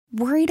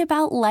Worried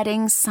about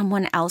letting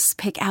someone else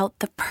pick out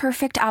the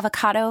perfect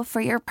avocado for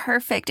your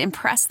perfect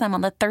impress them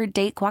on the third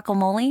date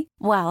guacamole?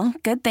 Well,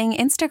 good thing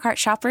Instacart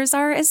shoppers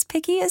are as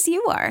picky as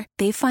you are.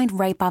 They find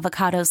ripe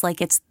avocados like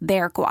it's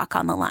their guac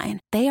on the line.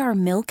 They are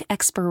milk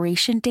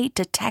expiration date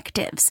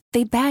detectives.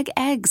 They bag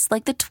eggs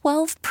like the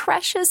 12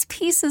 precious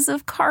pieces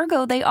of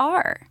cargo they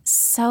are.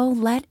 So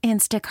let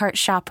Instacart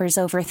shoppers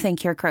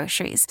overthink your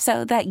groceries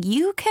so that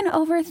you can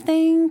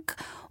overthink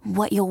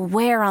what you'll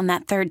wear on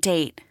that third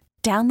date.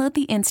 Download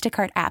the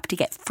Instacart app to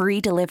get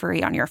free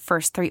delivery on your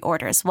first 3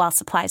 orders while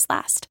supplies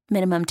last.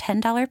 Minimum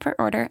 $10 per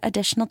order.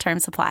 Additional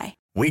terms apply.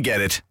 We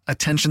get it.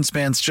 Attention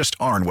spans just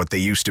aren't what they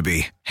used to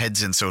be.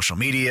 Heads in social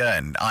media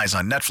and eyes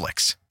on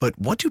Netflix. But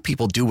what do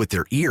people do with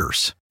their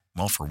ears?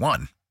 Well, for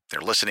one, they're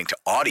listening to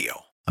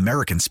audio.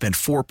 Americans spend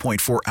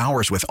 4.4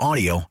 hours with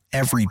audio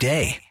every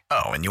day.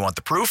 Oh, and you want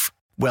the proof?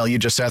 Well, you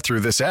just sat through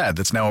this ad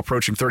that's now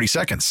approaching 30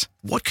 seconds.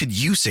 What could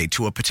you say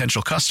to a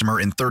potential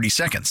customer in 30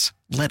 seconds?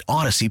 Let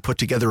Odyssey put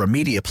together a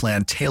media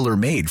plan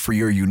tailor-made for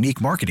your unique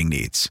marketing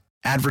needs.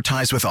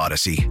 Advertise with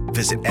Odyssey.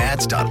 Visit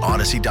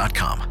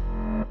ads.odyssey.com.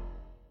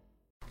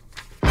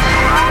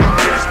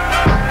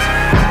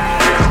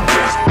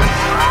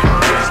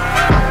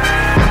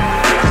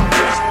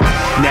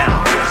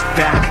 Now,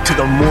 back to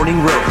the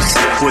Morning Roast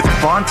with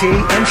Bonta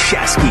and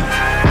Shasky.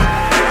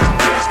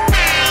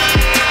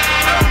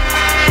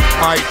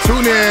 All right,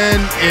 tune in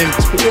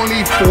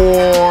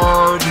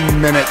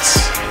 24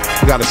 minutes.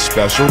 We got a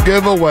special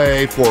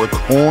giveaway for a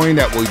coin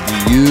that will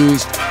be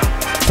used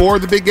for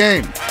the big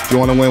game. If you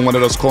want to win one of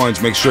those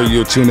coins, make sure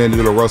you tune in to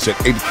the roast at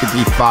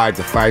 8:55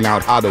 to find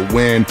out how to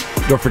win.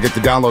 Don't forget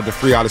to download the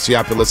free Odyssey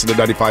app and listen to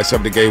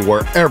 95.7 The Game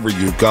wherever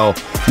you go.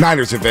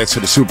 Niners advance to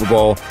the Super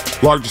Bowl.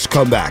 Largest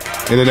comeback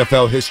in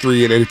NFL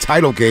history in a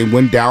title game,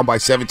 win down by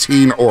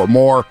 17 or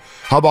more.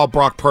 How about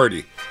Brock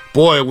Purdy?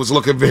 Boy, it was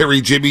looking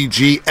very Jimmy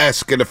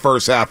G-esque in the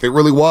first half. It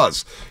really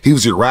was. He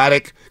was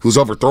erratic. He was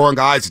overthrowing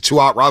guys. The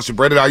 2-out routes to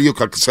Brandon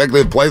Ayuk on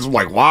consecutive plays. I'm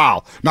like,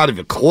 wow, not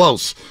even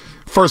close.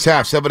 First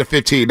half,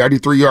 7-15,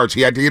 93 yards. He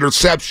had the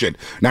interception.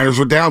 Niners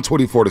were down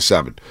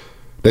 24-7.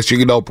 Next thing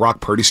you know, Brock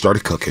Purdy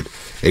started cooking.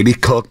 And he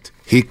cooked.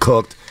 He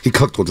cooked. He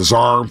cooked with his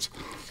arms.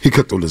 He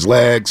cooked with his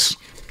legs.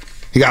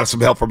 He got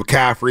some help from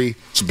McCaffrey,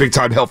 some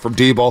big-time help from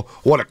Debo.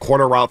 What a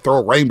corner route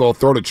throw, rainbow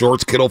throw to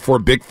George Kittle for a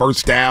big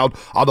first down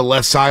on the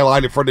left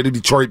sideline in front of the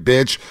Detroit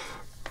bench.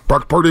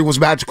 Brock Purdy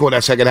was magical in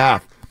that second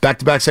half.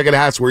 Back-to-back second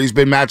halves where he's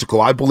been magical.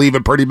 I believe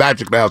in Purdy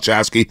magic now,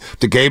 Shasky.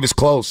 The game is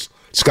close.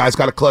 This guy's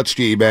got a clutch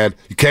gene, man.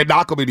 You can't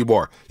knock him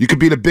anymore. You can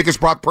be the biggest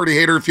Brock Purdy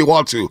hater if you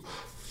want to.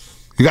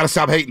 You got to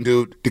stop hating,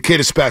 dude. The kid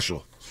is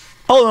special.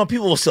 Oh, no,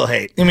 people will still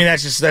hate. I mean,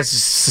 that's just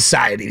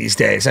society these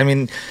days. I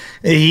mean,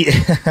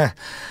 I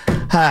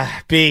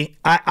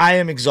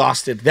am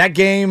exhausted. That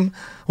game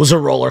was a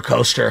roller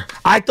coaster.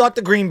 I thought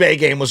the Green Bay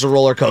game was a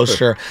roller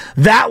coaster.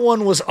 That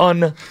one was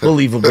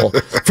unbelievable.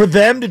 For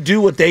them to do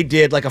what they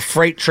did like a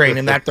freight train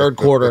in that third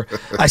quarter,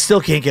 I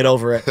still can't get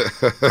over it.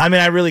 I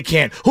mean, I really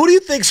can't. Who do you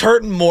think's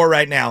hurting more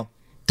right now?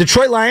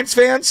 Detroit Lions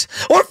fans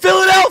or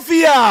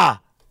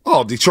Philadelphia?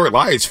 Oh, Detroit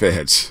Lions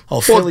fans. Oh,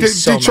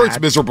 Philly's so Detroit's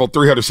mad. miserable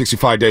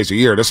 365 days a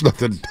year. There's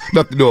nothing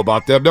new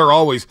about them. They're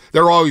always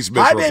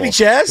miserable. Hi, Baby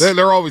Chaz.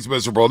 They're always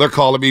miserable. They're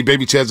calling me.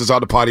 Baby Chaz is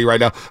on the potty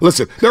right now.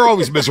 Listen, they're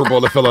always miserable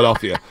in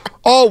Philadelphia.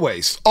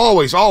 Always,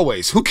 always,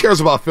 always. Who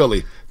cares about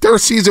Philly? Their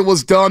season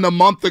was done a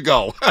month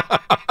ago.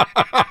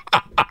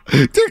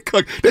 They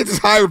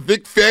just hired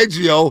Vic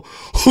Fangio,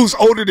 who's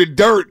older than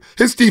dirt.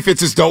 His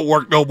defenses don't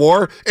work no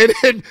more. And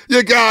then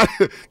you got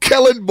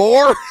Kellen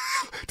Moore.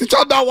 Did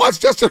y'all not watch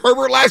Justin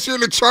Herbert last year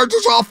in the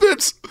Chargers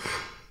offense?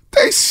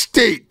 They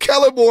stink.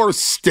 Kellen Moore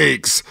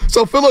stinks.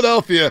 So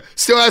Philadelphia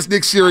still has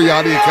Nick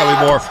Sirianni and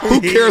Kellen Moore. Who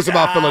cares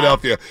about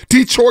Philadelphia?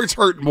 Detroit's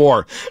hurting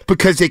more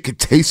because they could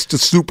taste the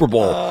Super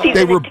Bowl.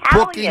 They were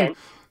booking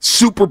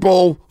Super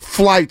Bowl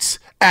flights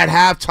at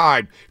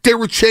halftime. They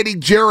were chanting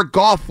Jared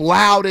Goff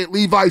loud at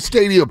Levi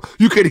Stadium.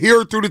 You could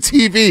hear it through the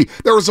TV.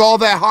 There was all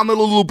that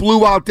Honolulu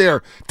blue out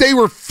there. They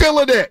were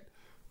feeling it.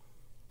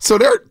 So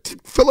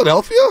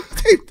Philadelphia?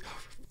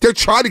 They're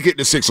trying to get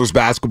into Sixers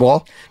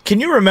basketball. Can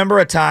you remember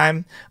a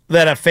time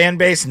that a fan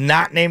base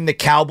not named the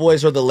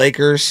Cowboys or the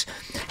Lakers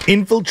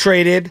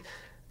infiltrated?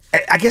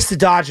 I guess the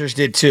Dodgers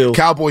did too.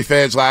 Cowboy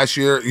fans last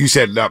year, you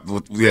said, no,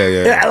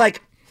 yeah.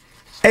 Like,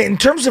 in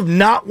terms of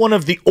not one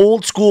of the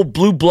old school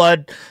blue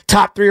blood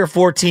top 3 or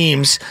 4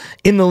 teams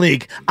in the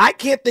league, I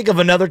can't think of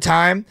another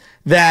time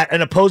that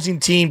an opposing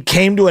team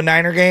came to a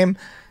Niner game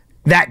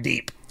that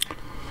deep.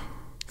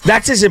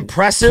 That's as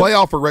impressive.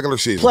 Playoff or regular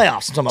season?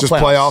 Playoffs. I'm talking about just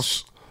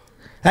playoffs.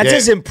 That's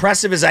as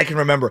impressive as I can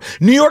remember.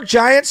 New York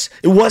Giants,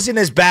 it wasn't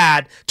as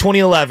bad,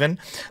 2011.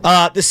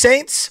 The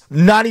Saints,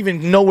 not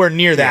even nowhere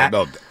near that.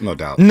 Yeah, no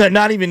doubt.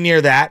 Not even near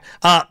that.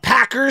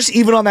 Packers,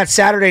 even on that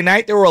Saturday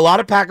night, there were a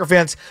lot of Packer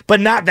fans, but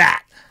not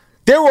that.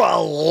 There were a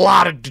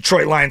lot of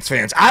Detroit Lions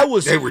fans.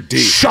 They were deep.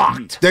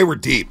 Shocked. They were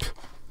deep.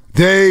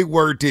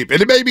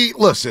 And it made me,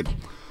 listen,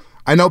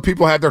 I know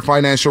people have their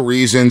financial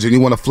reasons and you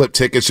want to flip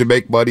tickets and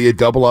make money and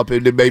double up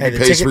and maybe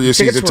pays for your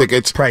season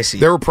tickets. Pricey.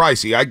 They were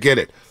pricey. I get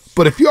it.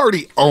 But if you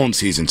already own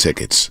season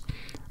tickets,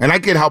 and I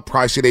get how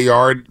pricey they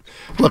are,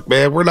 look,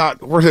 man, we're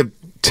in a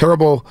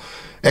terrible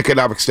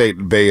economic state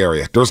in the Bay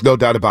Area. There's no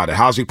doubt about it.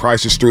 Housing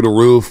prices through the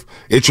roof,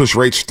 interest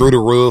rates through the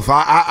roof.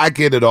 I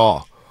get it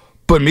all.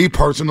 But me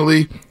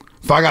personally,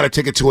 if I got a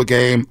ticket to a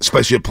game,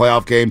 especially a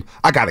playoff game,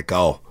 I got to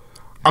go.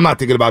 I'm not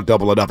thinking about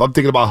doubling up. I'm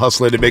thinking about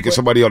hustling and making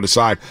some money on the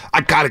side. I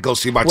got to go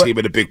see my team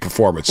in a big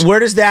performance. Where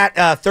does that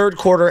third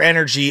quarter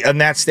energy in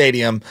that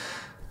stadium,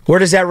 where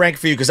does that rank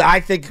for you? Because I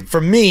think,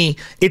 for me,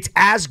 it's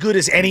as good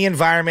as any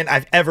environment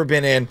I've ever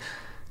been in,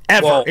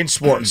 in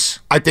sports.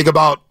 I think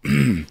about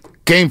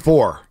Game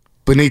 4,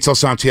 Benito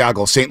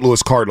Santiago, St.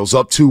 Louis Cardinals,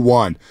 up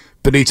 2-1.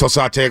 Benito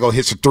Santiago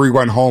hits a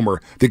 3-run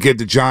homer to give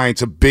the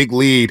Giants a big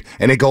lead,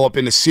 and they go up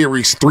in the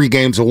series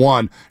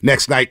 3-1.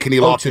 Next night, Kenny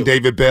Lofton,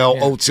 David Bell,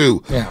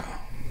 0-2. Yeah.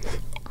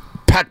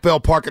 Pac Bell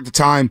Park at the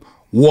time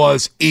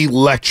was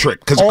electric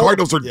because the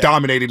Cardinals are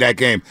dominating that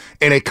game.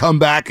 And they come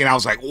back, and I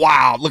was like,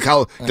 wow, look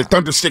how the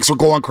Thundersticks are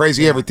going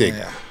crazy, everything.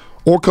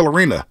 Oracle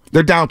Arena,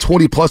 they're down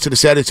 20-plus to the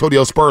San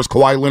Antonio Spurs.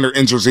 Kawhi Leonard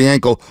injures the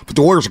ankle, but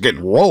the Warriors are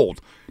getting rolled.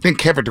 Then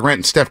Kevin Durant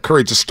and Steph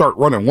Curry just start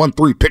running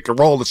 1-3 pick and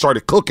roll and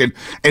started cooking.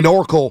 And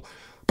Oracle,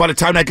 by the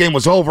time that game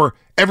was over,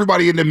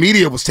 everybody in the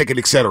media was taking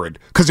Excedrin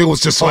because it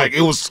was just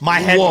it was, my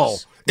head whoa.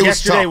 Was,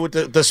 yesterday with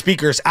the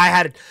speakers, I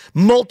had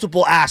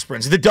multiple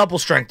aspirins, the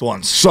double-strength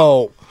ones.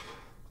 So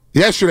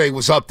yesterday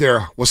was up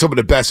there with some of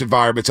the best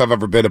environments I've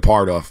ever been a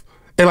part of.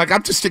 And,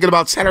 I'm just thinking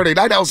about Saturday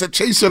night. I was at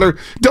Chase Center,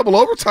 double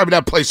overtime, and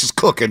that place is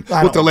cooking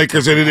with the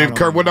Lakers in it. And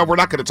Curry. Well, no, we're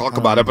not going to talk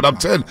about it, but I'm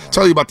telling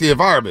you about the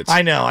environments.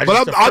 I know.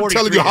 I'm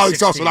telling you how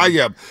exhausted I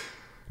am.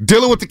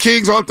 Dealing with the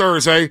Kings on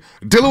Thursday,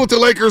 dealing with the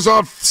Lakers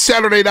on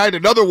Saturday night,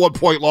 another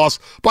 1-point loss.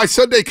 By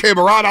Sunday came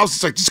around, I was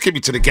just like, just get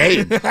me to the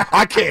game.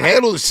 I can't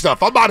handle this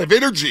stuff. I'm out of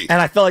energy.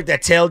 And I felt like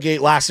that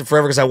tailgate lasted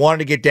forever because I wanted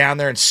to get down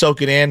there and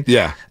soak it in.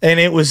 Yeah. And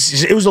it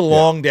was a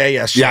long day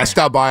yesterday. Yeah, I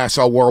stopped by. I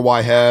saw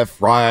Worldwide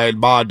Hef, Ryan,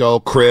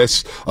 Mondo,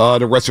 Chris,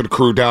 the rest of the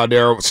crew down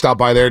there. Stopped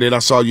by there. Then I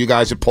saw you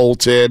guys at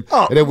Polton.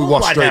 Oh, and then we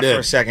walked straight in. For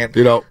a second.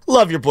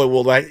 Love your boy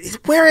Worldwide.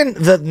 He's wearing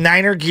the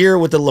Niner gear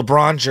with the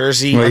LeBron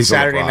jersey on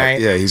Saturday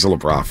night. Yeah, he's a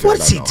LeBron fan.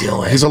 What's he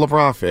doing? He's a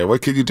LeBron fan.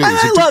 What can you do?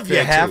 I love you,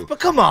 Hef, but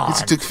come on.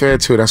 He's a Duke fan,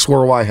 too. That's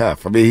Worldwide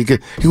Hef. I mean,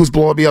 he was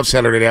blowing me up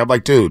Saturday night. I'm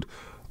like, dude,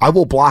 I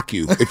will block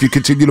you if you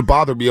continue to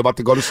bother me about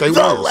to go to St.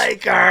 The Louis.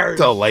 Lakers.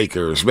 The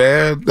Lakers,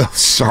 man.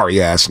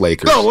 Sorry-ass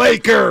Lakers. The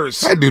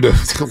Lakers. I knew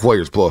the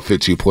Warriors blow a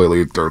 15-point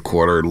lead in the third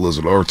quarter and lose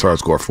an overtime,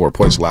 score 4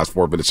 points in the last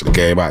 4 minutes of the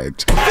game.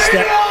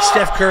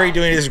 Steph Curry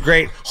doing his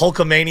great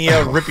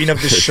Hulkamania ripping up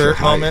the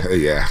shirt moment.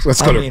 Yeah.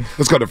 Let's go to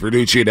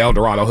Verducci and El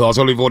Dorado Hills.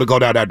 I don't even want to go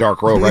down that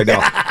dark road right now.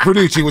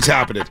 Verducci, what's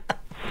happening?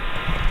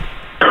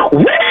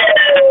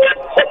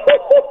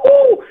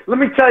 Let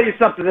me tell you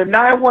something. The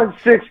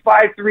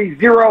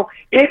 916-530,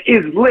 it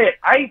is lit.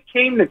 I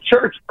came to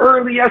church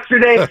early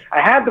yesterday. I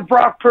had the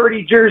Brock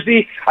Purdy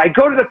jersey. I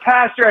go to the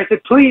pastor. I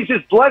said, please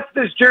just bless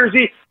this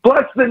jersey.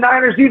 Bless the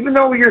Niners, even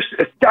though you're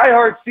a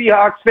diehard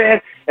Seahawks fan.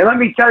 And let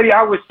me tell you,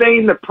 I was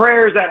saying the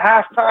prayers at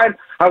halftime.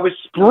 I was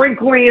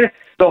sprinkling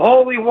the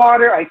holy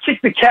water. I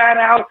kicked the cat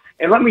out.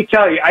 And let me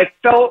tell you, I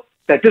felt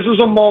that this was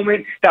a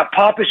moment that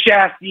Papa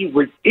Shasky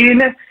was in.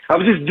 I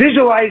was just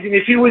visualizing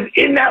if he was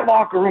in that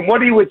locker room,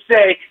 what he would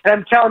say. And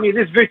I'm telling you,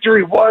 this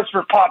victory was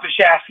for Papa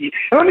Shasky.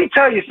 And let me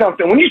tell you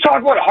something. When you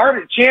talk about a heart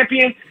of a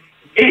champion,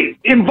 it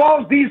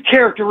involves these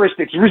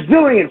characteristics: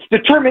 resilience,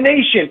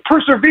 determination,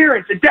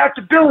 perseverance,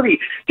 adaptability,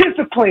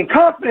 discipline,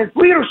 confidence,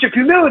 leadership,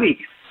 humility.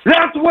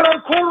 That's what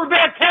our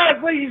quarterback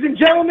has, ladies and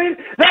gentlemen.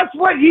 That's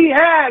what he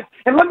has.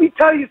 And let me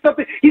tell you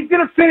something. He's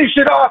going to finish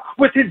it off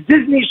with his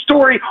Disney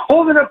story,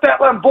 holding up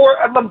that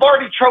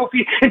Lombardi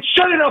trophy and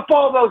shutting up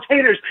all those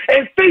haters.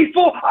 And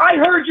faithful, I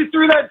heard you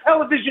through that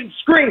television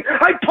screen.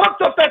 I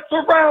pumped up that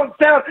surround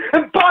sound.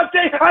 And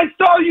Bonta, I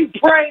saw you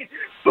praying.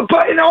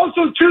 And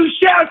also, too,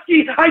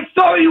 Shasky, I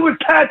saw you with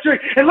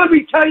Patrick. And let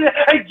me tell you,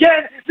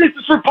 again, this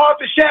is for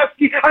Papa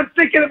Shasky. I'm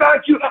thinking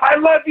about you. I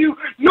love you.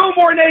 No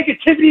more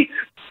negativity.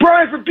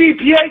 Brian for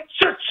BPA,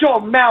 shut your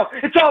mouth.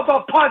 It's all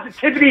about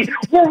positivity.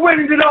 We're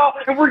winning it all,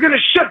 and we're going to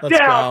shut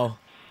down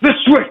the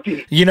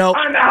Swiftie.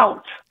 I'm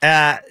out.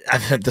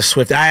 The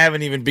Swift. I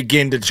haven't even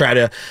begun to try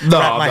to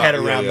wrap my head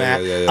around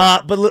that.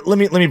 Yeah. But let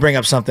me bring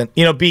up something.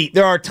 B,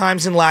 there are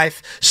times in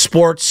life,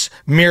 sports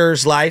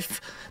mirrors life.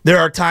 There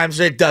are times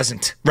that it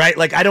doesn't, right?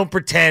 Like, I don't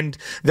pretend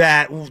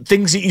that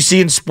things that you see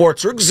in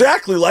sports are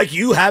exactly like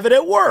you have it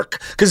at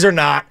work, because they're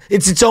not.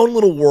 It's its own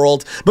little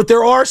world. But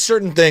there are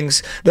certain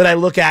things that I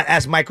look at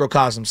as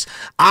microcosms.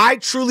 I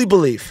truly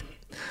believe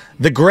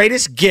the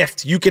greatest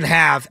gift you can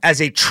have as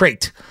a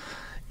trait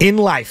in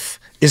life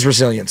is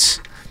resilience.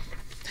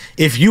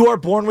 If you are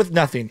born with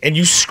nothing and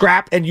you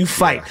scrap and you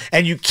fight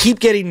and you keep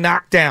getting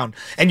knocked down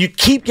and you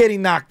keep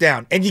getting knocked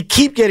down and you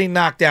keep getting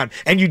knocked down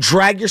and you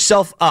drag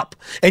yourself up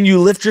and you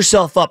lift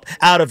yourself up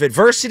out of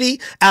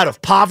adversity, out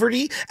of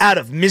poverty, out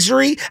of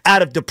misery,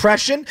 out of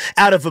depression,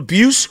 out of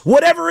abuse,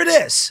 whatever it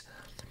is,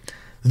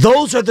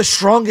 those are the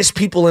strongest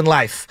people in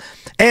life.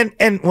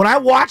 And when I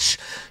watch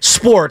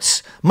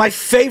sports, my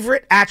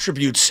favorite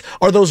attributes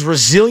are those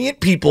resilient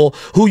people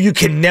who you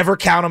can never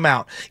count them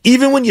out.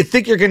 Even when you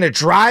think you're going to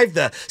drive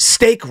the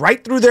stake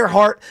right through their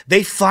heart,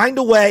 they find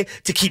a way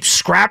to keep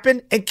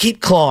scrapping and keep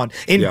clawing.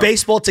 In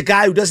baseball, it's a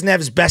guy who doesn't have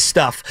his best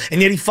stuff,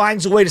 and yet he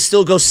finds a way to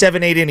still go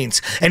 7-8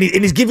 innings. And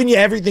he's giving you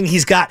everything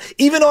he's got,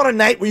 even on a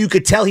night where you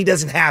could tell he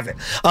doesn't have it.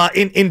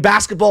 In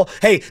basketball,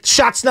 hey,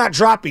 shot's not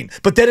dropping,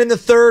 but then in the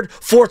third,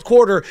 fourth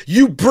quarter,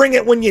 you bring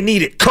it when you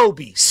need it.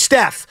 Kobe,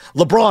 Steph,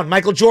 LeBron,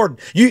 Michael Jordan.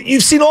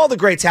 You've seen all the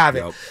greats have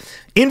it.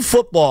 In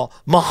football,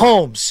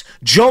 Mahomes,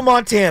 Joe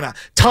Montana,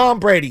 Tom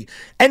Brady,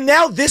 and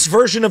now this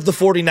version of the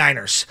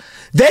 49ers.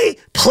 They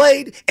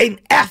played an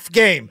F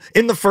game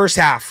in the first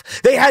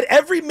half. They had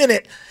every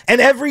minute and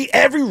every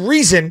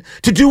reason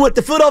to do what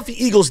the Philadelphia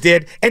Eagles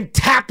did and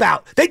tap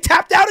out. They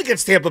tapped out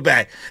against Tampa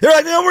Bay. They're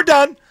like, no, we're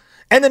done.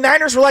 And the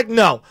Niners were like,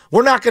 no,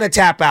 we're not going to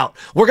tap out.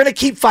 We're going to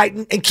keep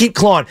fighting and keep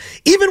clawing.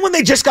 Even when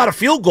they just got a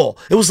field goal,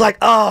 it was like,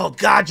 oh,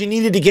 God, you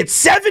needed to get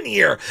 7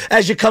 here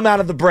as you come out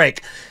of the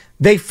break.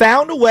 They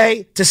found a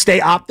way to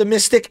stay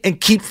optimistic and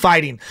keep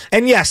fighting.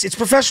 And yes, it's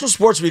professional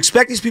sports. We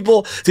expect these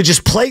people to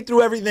just play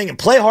through everything and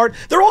play hard.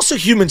 They're also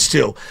humans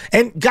too.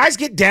 And guys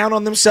get down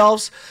on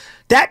themselves.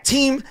 That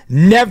team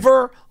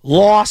never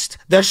lost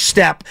their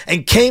step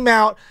and came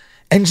out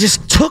and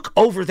just took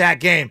over that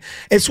game.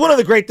 It's one of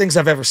the great things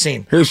I've ever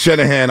seen. Here's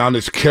Shanahan on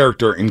his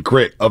character and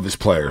grit of his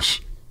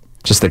players.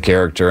 Just the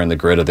character and the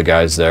grit of the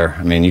guys there.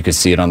 I mean, you could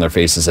see it on their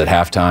faces at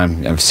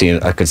halftime.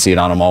 I could see it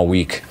on them all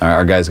week.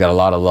 Our guys got a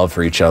lot of love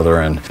for each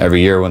other, and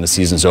every year when the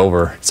season's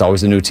over, it's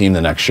always a new team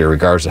the next year,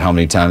 regardless of how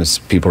many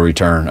people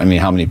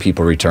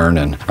return,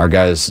 and our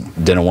guys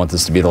didn't want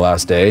this to be the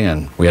last day,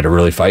 and we had to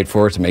really fight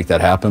for it to make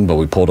that happen, but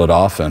we pulled it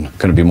off, and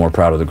couldn't be more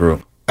proud of the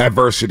group.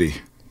 Adversity.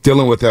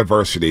 Dealing with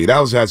adversity. That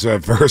was as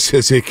adverse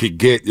as it could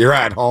get. You're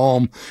at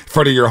home, in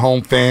front of your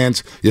home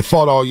fans. You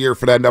fought all year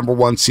for that number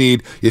one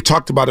seed. You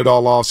talked about it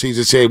all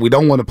offseason, saying we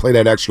don't want to play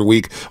that extra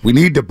week. We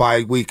need to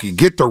bye week. You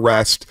get the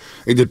rest,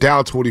 and you're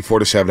down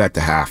 24-7 at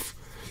the half.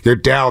 You're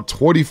down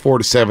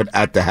 24-7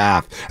 at the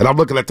half. And I'm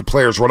looking at the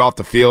players run off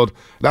the field,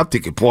 and I'm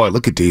thinking, boy,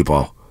 look at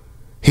Debo.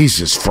 He's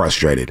just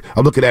frustrated.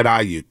 I'm looking at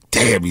IU.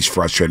 Damn, he's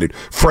frustrated.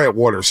 Fred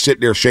Warner sitting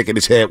there shaking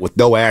his head with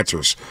no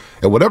answers.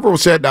 And whatever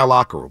was said in that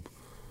locker room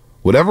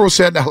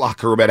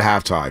at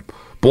halftime,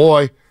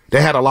 boy,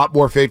 they had a lot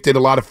more faith than a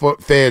lot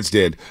of fans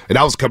did. And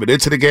that was coming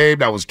into the game.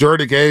 That was during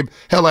the game.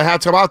 Hell, at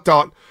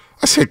halftime,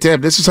 I said,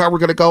 damn, this is how we're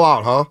going to go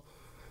out, huh?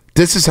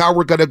 This is how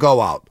we're going to go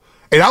out.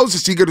 And I was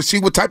just eager to see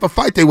what type of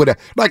fight they would have.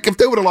 Like, if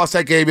they would have lost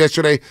that game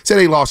yesterday, say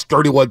they lost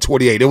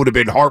 31-28, it would have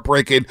been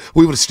heartbreaking.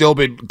 We would have still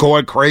been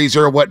going crazy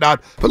or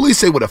whatnot. But at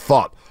least they would have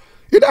fought.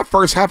 In that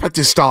first half, I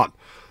just thought,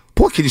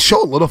 boy, can you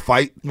show a little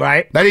fight?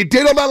 Right. Now, they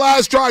did on that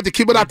last drive to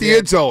keep it out the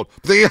end zone.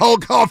 They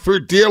held on for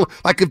dear.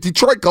 Like, if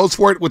Detroit goes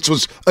for it, which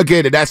was,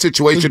 again, in that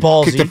situation,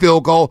 kick the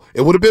field goal,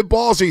 it would have been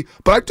ballsy.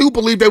 But I do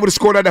believe they would have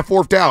scored on that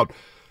fourth down.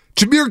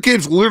 Jameer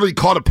Gibbs literally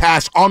caught a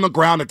pass on the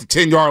ground at the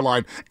 10-yard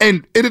line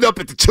and ended up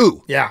at the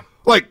 2. Yeah.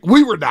 Like,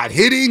 we were not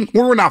hitting.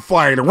 We were not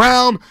flying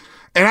around.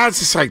 And I was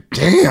just like,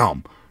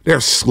 damn. They're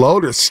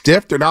slow, they're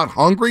stiff, they're not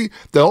hungry.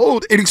 The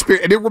old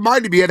inexperienced, and it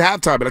reminded me at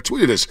halftime, and I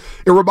tweeted this,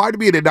 it reminded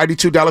me of the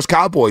 92 Dallas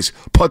Cowboys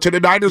punching the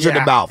Niners in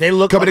the mouth. They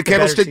look coming like to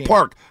Candlestick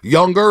Park.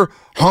 Younger,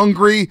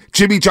 hungry.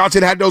 Jimmy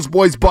Johnson had those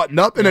boys buttoned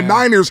up, and the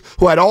Niners,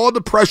 who had all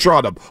the pressure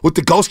on them, with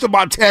the ghost of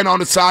Montana on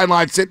the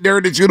sideline sitting there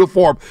in his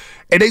uniform,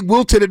 and they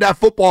wilted in that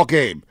football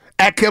game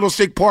at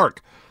Candlestick Park.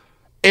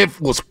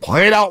 It was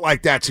playing out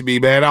like that to me,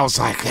 man. I was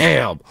like,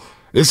 damn,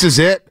 this is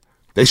it.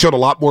 They showed a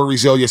lot more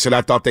resilience than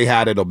I thought they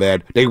had in them,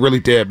 man. They really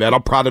did, man.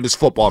 I'm proud of this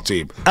football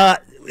team.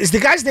 Is the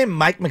guy's name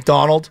Mike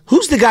McDonald?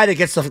 Who's the guy that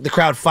gets the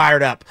crowd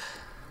fired up?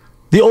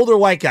 The older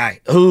white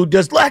guy who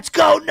does "Let's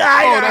go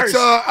Niners."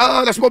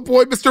 Oh, that's my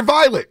boy, Mr.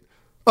 Violet.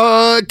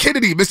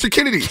 Kennedy, Mr.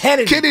 Kennedy.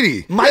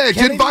 Kennedy. Mike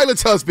Kennedy? Jen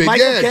Violet's husband.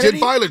 Kennedy? Jen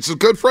Violet's a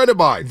good friend of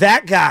mine.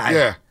 That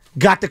guy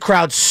got the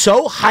crowd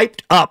so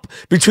hyped up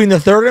between the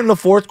third and the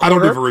fourth quarter. I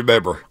don't even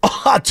remember.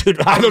 Oh,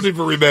 dude, I don't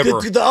even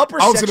remember. The upper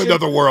I was section in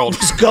another world.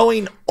 was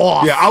going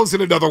off. Yeah, I was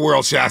in another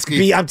world,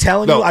 Shasky. I'm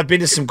telling you, I've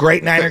been to some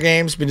great Niner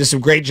games, been to some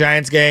great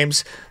Giants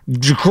games,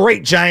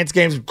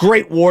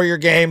 great Warrior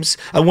games.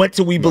 I went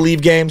to We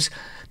Believe games.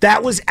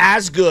 That was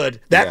as good,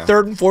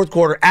 third and fourth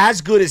quarter,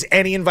 as good as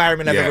any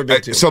environment I've ever been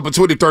to. So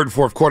between the third and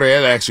fourth quarter,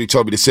 Ed actually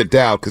told me to sit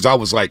down because I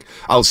was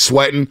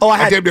sweating. Oh,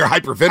 I damn near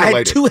hyperventilated. I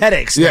had 2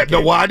 headaches. Yeah,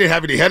 no, well, I didn't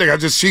have any headache.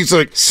 She's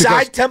like,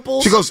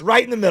 temples, she goes,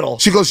 right in the middle.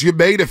 She goes, you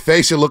made a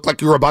face that looked like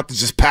you were about to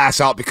just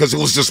pass out because it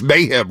was just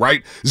mayhem,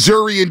 right?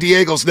 Zuri and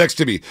Diego's next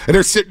to me, and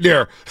they're sitting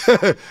there.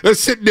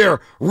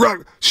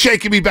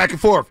 Shaking me back and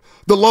forth.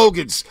 The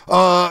Logans,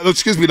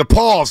 the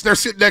Pauls, they're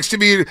sitting next to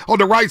me on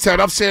the right side.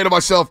 I'm saying to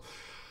myself,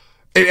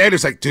 and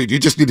Andrew's like, dude, you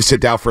just need to sit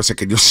down for a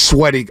second. You're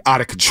sweating out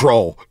of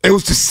control. It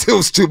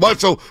was too much.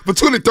 So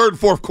between the third and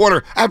fourth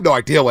quarter, I have no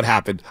idea what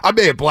happened. I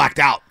may have blacked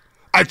out.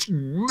 I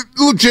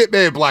legit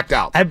may have blacked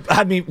out.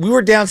 I mean, we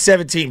were down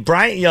 17.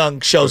 Bryant Young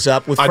shows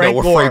up with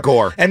Frank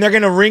Gore, and they're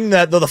going to ring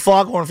the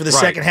foghorn for the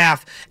second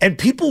half. And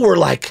people were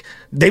like,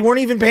 they weren't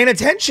even paying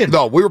attention.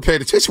 No, we were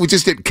paying attention. We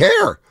just didn't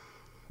care.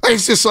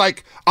 It's just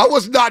like, I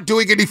was not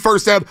doing any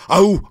first down.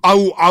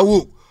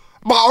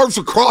 My arms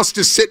were crossed,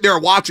 just sitting there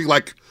watching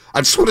like,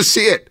 I just want to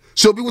see it.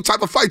 Show me what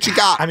type of fight you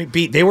got. I mean,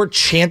 Pete, they were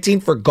chanting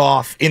for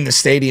Goff in the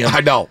stadium. I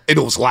know. It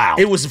was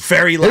loud. It was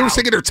very loud. They were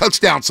singing their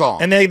touchdown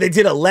song. And they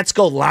did a Let's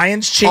Go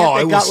Lions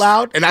chant that got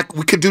loud. And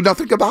we could do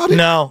nothing about it?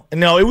 No.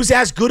 It was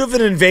as good of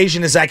an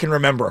invasion as I can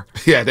remember.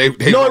 Yeah, they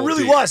No, it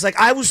really was. Like,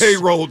 I was they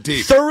rolled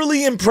deep.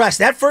 Thoroughly impressed.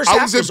 That first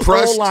half was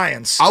all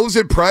Lions. I was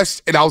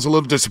impressed, and I was a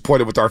little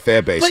disappointed with our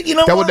fan base. But you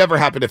know that what? would never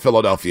happen in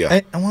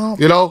Philadelphia.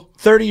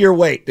 30-year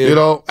wait,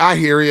 dude. I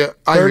hear you.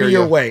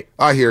 30-year wait.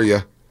 I hear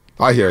you.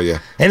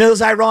 And it was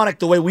ironic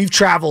the way we've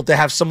traveled to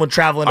have someone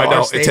travel into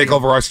our stadium. And take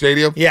over our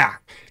stadium? Yeah.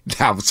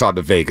 Now it's on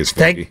to Vegas,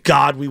 baby. Thank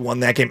God we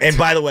won that game. And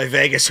by the way,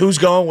 Vegas, who's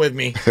going with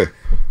me?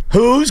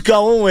 Who's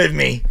going with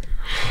me?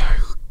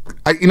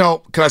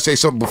 Can I say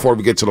something before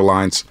we get to the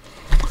lines?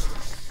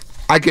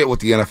 I get what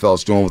the NFL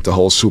is doing with the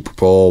whole Super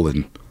Bowl,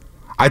 and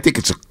I think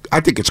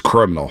it's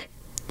criminal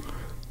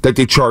that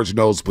they charge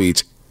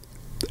nosebleeds.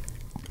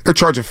 They're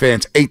charging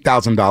fans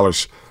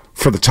 $8,000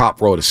 for the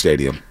top row of the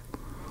stadium.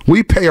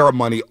 We pay our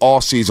money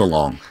all season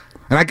long.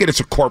 And I get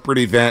it's a corporate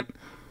event,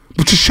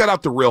 but just shut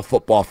out the real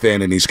football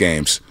fan in these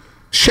games.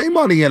 Shame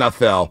on the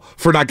NFL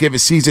for not giving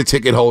season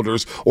ticket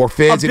holders or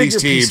fans of these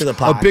teams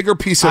a bigger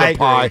piece of the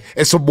pie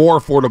and some more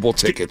affordable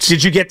tickets.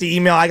 Did you get the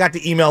email? I got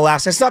the email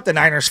last. It's not the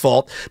Niners'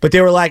 fault, but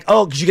they were like,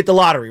 "Oh, because you get the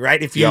lottery,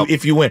 right? If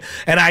you win."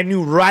 And I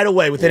knew right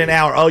away within an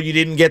hour, "Oh, you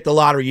didn't get the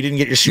lottery. You didn't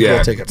get your Super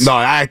Bowl tickets." No,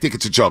 I think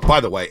it's a joke.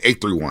 By the way,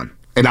 831,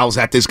 and I was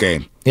at this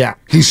game. Yeah,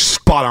 he's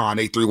spot on.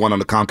 831 on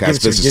the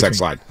Comcast Business Text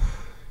line.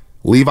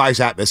 Levi's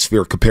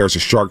atmosphere compares to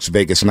Sharks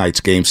Vegas Knights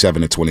Game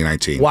 7 in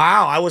 2019.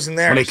 Wow, I wasn't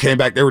there. When they came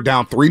back, they were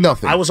down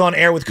 3-0. I was on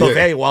air with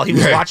Covey while he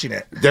was watching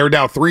it. They were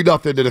down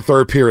 3-0 in the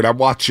third period. I'm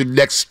watching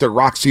next to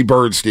Roxy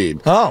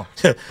Bernstein. Oh,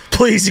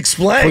 please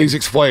explain.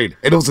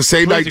 And it was the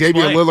same night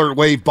Damian Lillard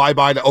waved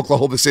bye-bye to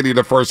Oklahoma City in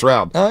the first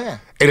round. Oh, yeah.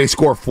 And they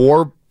scored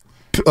four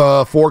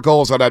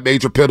goals on that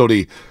major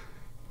penalty.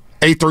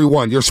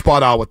 8-3-1. You're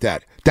spot on with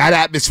that. That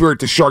atmosphere at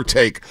the Shark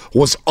Tank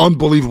was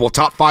unbelievable.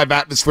 Top 5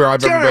 atmosphere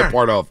I've ever been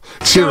part of.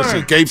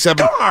 Seriously, Game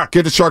 7,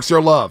 give the Sharks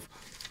their love.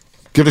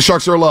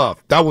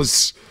 That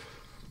was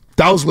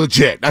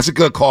legit. That's a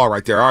good call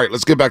right there. All right,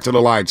 let's get back to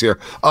the lines here.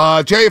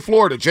 Jay in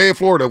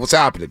Florida, what's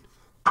happening?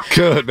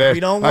 Good, man. We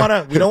don't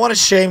want to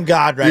shame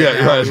God now.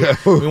 Yeah.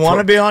 We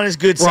want to be on his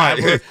good side.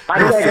 Right.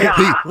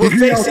 We're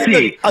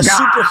facing a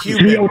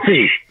superhuman.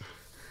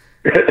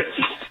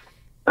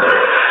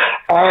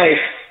 All right.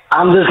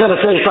 I'm just going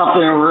to say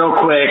something real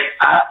quick.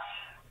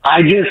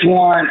 I just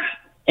want,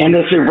 in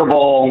the Super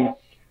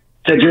Bowl,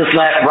 to just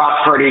let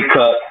Brock Purdy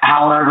cook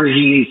however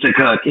he needs to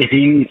cook. If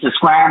he needs to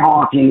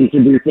scramble, if he needs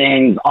to do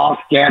things off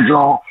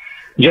schedule,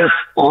 just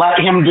let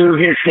him do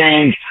his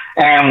thing,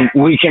 and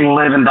we can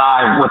live and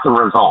die with the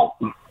result.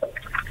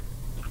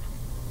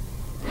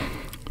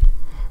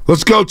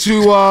 Let's go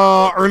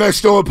to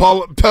Ernesto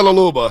and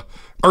Petaluma.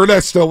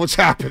 Ernesto, what's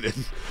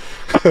happening?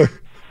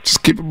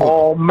 Just keep it moving.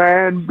 Oh,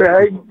 man,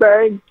 bang,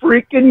 bang,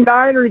 freaking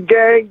Niner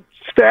gang.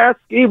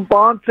 Shasky,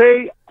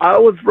 Bonta, I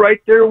was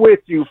right there with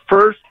you.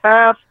 First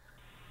half,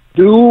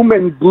 doom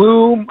and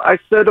gloom. I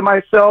said to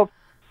myself,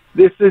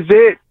 this is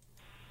it.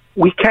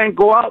 We can't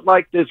go out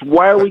like this.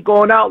 Why are we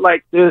going out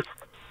like this?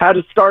 Had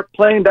to start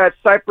playing that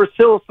Cypress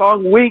Hill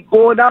song. We ain't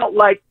going out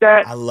like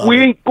that.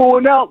 Ain't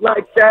going out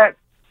like that.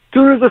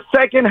 Soon as the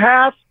second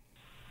half,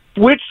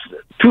 switched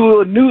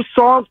to a new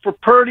song for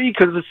Purdy,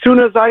 because as soon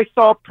as I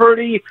saw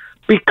Purdy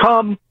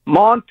become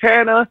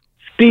Montana,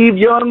 Steve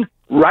Young,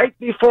 right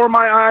before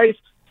my eyes.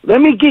 Let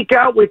me geek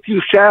out with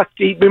you,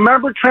 Shasky.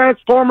 Remember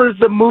Transformers,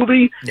 the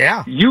movie?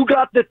 Yeah. You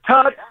got the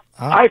touch.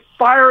 I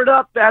fired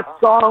up that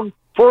song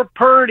for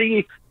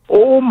Purdy.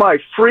 Oh, my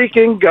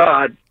freaking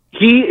God.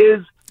 He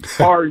is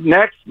our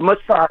next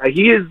Messiah.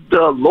 He is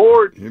the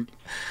Lord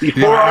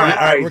before our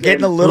eyes. We're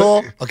getting a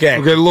little We're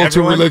getting a little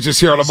too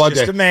religious here on a Monday.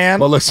 Just a man.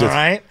 Well, listen. All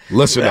right.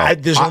 Listen.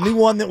 There's only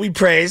one that we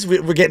praise.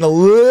 We're getting a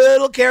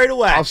little carried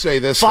away. I'll say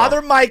this.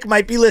 Father Mike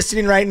might be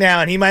listening right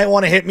now, and he might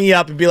want to hit me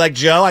up and be like,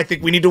 Joe, I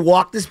think we need to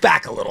walk this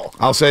back a little.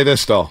 I'll say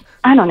this, though.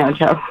 I don't know,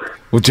 Joe.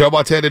 With Joe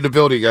Montana in the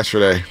building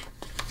yesterday,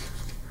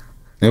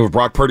 and with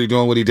Brock Purdy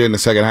doing what he did in the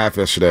second half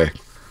yesterday,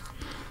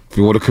 if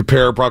you want to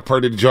compare Brock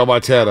Purdy to Joe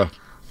Montana,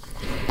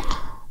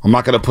 I'm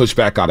not going to push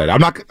back on it.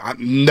 I'm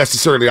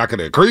necessarily not going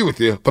to agree with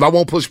you, but I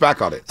won't push back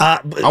on it.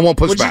 I won't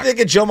push back. What did you think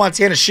of Joe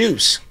Montana's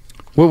shoes?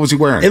 What was he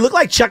wearing? It looked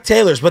like Chuck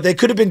Taylor's, but they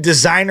could have been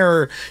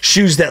designer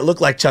shoes that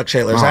look like Chuck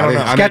Taylor's. I don't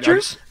know.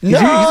 Skechers? No,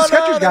 he's a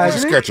Skechers guy,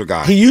 He's a Skechers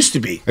guy. He used to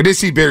be. I did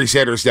see Barry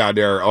Sanders down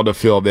there on the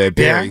field, man.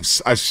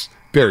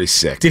 Barry's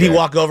sick. Did he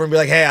walk over and be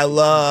like, hey, I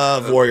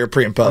love Warrior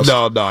pre and post?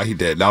 No, he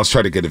didn't. I was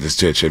trying to get his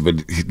attention, but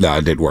it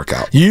didn't work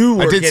out.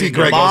 I did see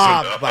Greg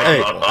Olsen.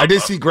 I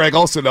did see Greg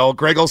Olsen, though.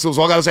 Greg Olsen was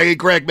walking out and saying, hey,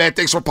 Greg, man,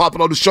 thanks for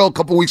popping on the show a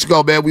couple weeks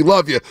ago, man. We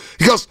love you.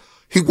 He goes,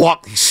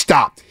 He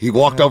stopped. He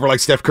walked over like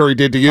Steph Curry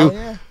did to you. Oh,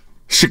 yeah.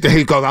 Shook the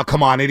hand, goes, "Oh,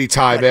 come on,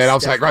 anytime, man." I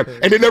was like, right.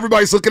 And then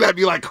everybody's looking at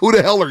me like, who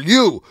the hell are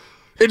you?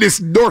 In this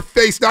North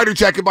Face Niner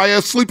jacket by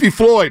Sleepy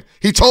Floyd.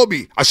 He told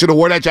me I should have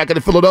worn that jacket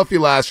in Philadelphia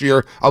last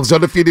year. I was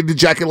undefeated in the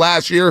jacket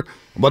last year.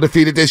 I'm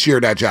undefeated this year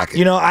in that jacket.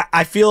 You know,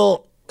 I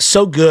feel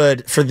so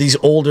good for these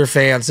older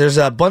fans. There's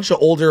a bunch of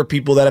older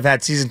people that have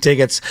had season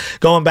tickets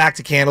going back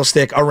to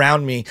Candlestick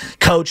around me.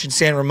 Coach in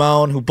San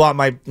Ramon, who bought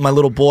my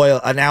little boy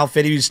an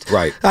outfit.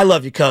 Right. I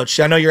love you, Coach.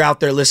 I know you're out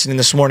there listening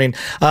this morning.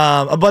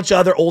 A bunch of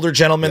other older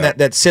gentlemen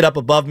that sit up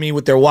above me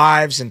with their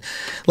wives, and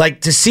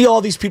like to see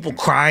all these people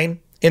crying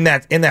in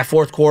that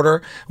fourth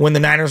quarter when the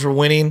Niners were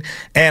winning,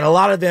 and a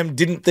lot of them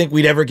didn't think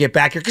we'd ever get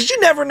back here because you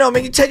never know,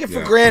 man. You take it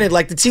for granted.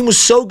 Like, the team was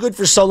so good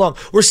for so long.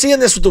 We're seeing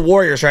this with the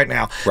Warriors right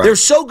now. Right. They're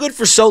so good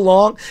for so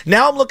long.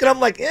 Now I'm looking,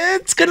 I'm like,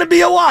 it's going to be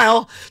a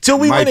while till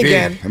we win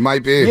again. It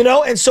might be. You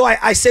know, and so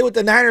I say with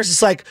the Niners,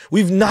 it's like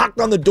we've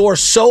knocked on the door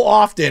so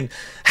often.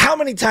 How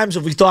many times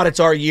have we thought it's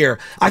our year?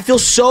 I feel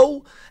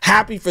so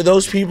happy for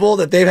those people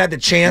that they've had the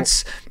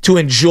chance to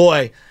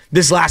enjoy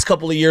this last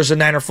couple of years of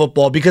Niner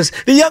football, because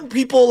the young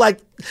people,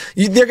 like,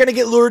 they're going to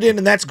get lured in,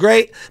 and that's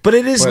great. But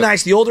it is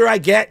nice, the older I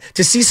get,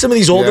 to see some of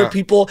these older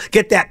people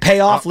get that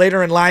payoff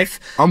later in life.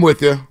 I'm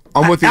with you.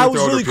 That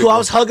was really cool. I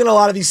was hugging a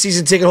lot of these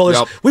season ticket holders.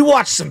 Yep. We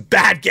watched some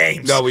bad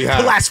games we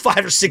have. the last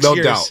 5 or 6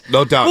 years.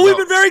 No doubt. But we've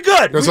been very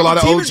good. There's a lot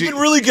of team OGs. has been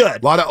really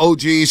good. A lot of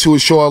OGs who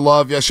was showing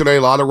love yesterday.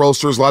 A lot of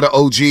roasters, a lot of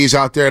OGs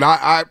out there.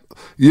 And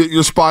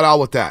you're spot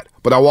on with that.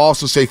 But I will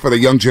also say for the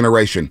young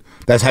generation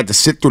that's had to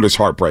sit through this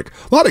heartbreak.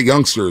 A lot of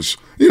youngsters,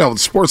 the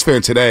sports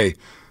fan today,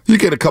 you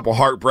get a couple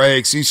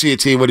heartbreaks, you see a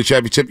team win a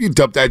championship, you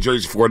dump that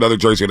jersey for another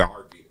jersey in a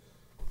heartbeat.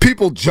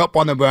 People jump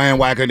on the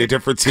bandwagon to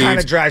different teams. Kind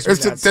of drives me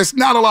nuts. There's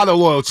not a lot of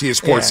loyalty in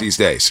sports these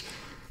days.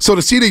 So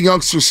to see the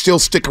youngsters still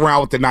stick around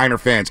with the Niner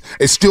fans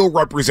and still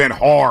represent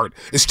hard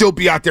and still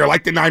be out there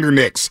like the Niner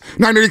Knicks.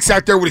 Niner Knicks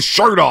out there with his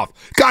shirt off.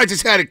 Guy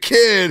just had a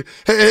kid.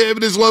 Him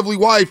and his lovely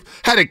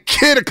wife had a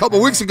kid a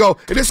couple weeks ago,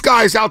 and this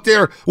guy's out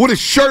there with his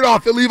shirt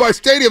off at Levi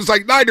Stadium. It's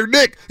like, Niner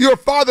Nick, you're a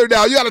father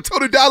now. You got to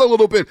tone it down a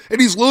little bit. And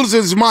he's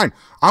losing his mind.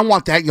 I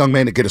want that young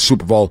man to get a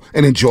Super Bowl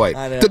and enjoy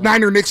it. The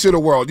Niner Knicks of the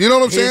world. You know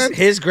what I'm saying?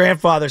 His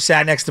grandfather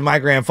sat next to my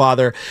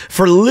grandfather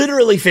for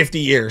literally 50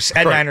 years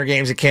at Niner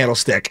games at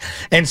Candlestick.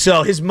 And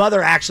so his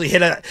mother actually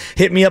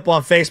hit me up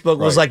on Facebook,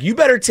 was like, you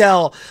better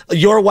tell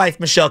your wife,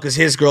 Michelle, because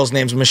his girl's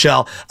name's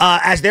Michelle,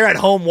 as they're at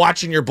home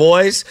watching your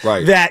boys,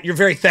 that you're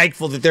very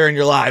thankful that they're in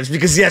your lives.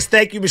 Because, yes,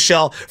 thank you,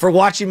 Michelle, for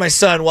watching my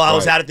son while I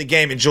was out at the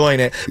game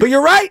enjoying it. But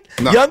you're right.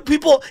 No. Young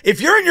people,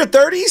 if you're in your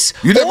 30s,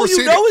 all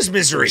you know is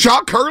misery.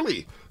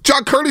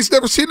 John Curley's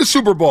never seen the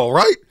Super Bowl,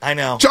 right? I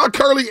know. John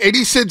Curley, and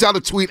he sends out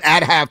a tweet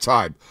at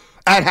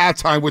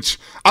halftime, which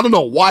I don't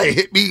know why it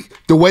hit me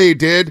the way it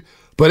did,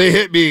 but it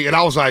hit me, and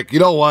I was like, you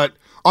know what?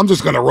 I'm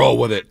just going to roll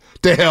with it.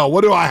 To hell,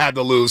 what do I have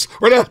to lose?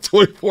 We're not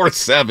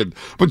 24/7.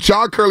 But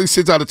John Curley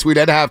sends out a tweet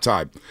at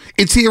halftime.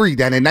 It's eerie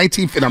that in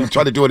and I'm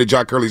trying to do it in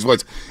John Curley's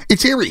voice.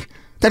 It's eerie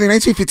that in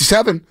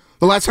 1957,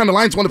 the last time the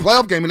Lions won a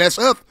playoff game in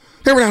SF,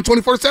 they were down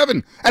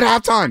 24/7 at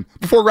halftime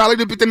before rallying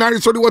to beat the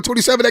Niners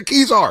 31-27 at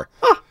Kezar.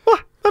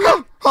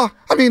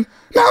 I mean,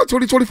 now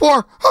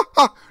 2024,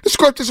 the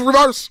script is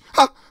reversed.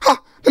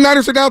 The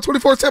Niners are down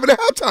 24/7 at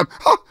halftime.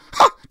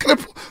 Can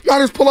the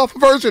Niners pull off a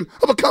version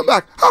of a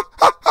comeback?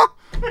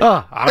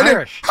 I'm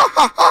Irish.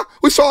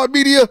 We saw a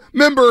media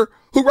member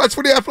who writes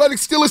for The Athletic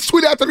steal his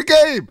tweet after the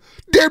game.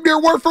 Damn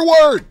near word for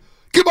word.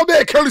 Give my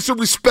man Curly some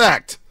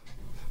respect.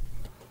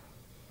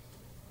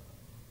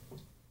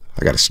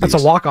 I got to sneeze.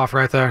 That's a walk-off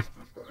right there.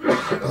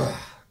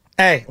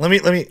 Hey, let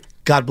me.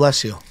 God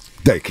bless you.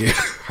 Thank you.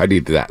 I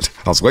needed that.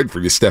 I was waiting for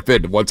you to step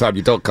in. One time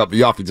you don't cut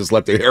me off, you just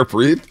let the air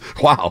breathe.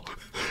 Wow.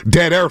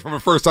 Dead air from the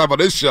first time on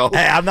this show.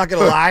 Hey, I'm not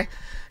going to lie.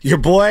 Your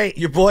boy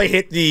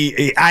hit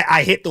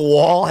I hit the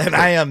wall, and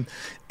I am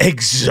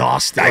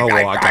exhausted. I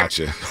got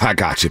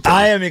you. Buddy.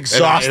 I am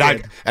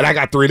exhausted. And I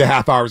got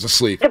 3.5 hours of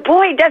sleep. The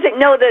boy doesn't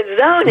know the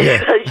zone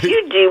as well as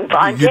you do,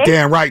 Bonta. You're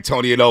damn right,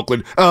 Tony in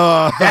Oakland.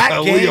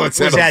 That game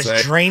was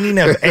as draining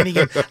of any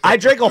game. I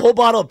drank a whole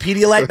bottle of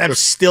Pedialyte, and I'm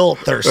still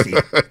thirsty.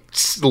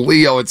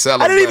 Leo and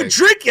San I didn't even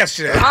drink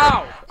yesterday.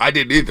 Ow! I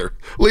didn't either.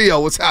 Leo,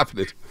 what's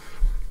happening?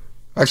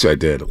 Actually, I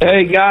did.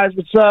 Hey, guys,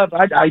 what's up?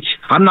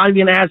 I'm not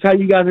even going to ask how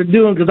you guys are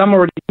doing because I'm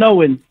already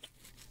knowing.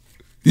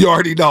 You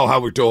already know how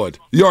we're doing.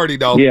 You already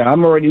know. Yeah,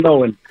 I'm already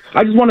knowing.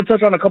 I just want to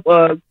touch on a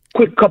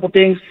couple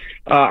things.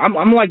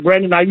 I'm like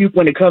Brandon Ayuk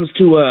when it comes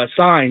to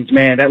signs,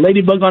 man. That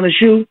ladybug on the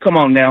shoe, come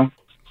on now.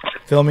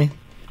 Feel me?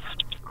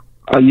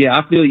 Yeah,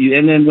 I feel you.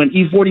 And then when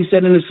E40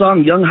 said in the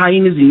song, "Young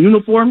hyenas in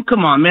uniform,"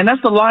 come on, man.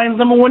 That's the Lions'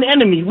 #1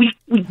 enemy. We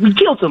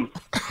killed him.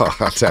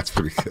 Oh, that's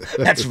pretty good.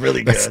 That's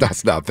really good.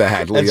 That's not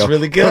bad, Leo. That's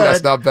really good.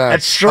 That's not bad.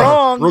 That's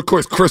strong. Real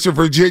quick, Chris in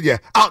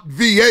Virginia, out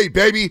VA,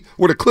 baby,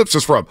 where the Clips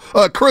is from.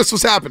 Chris,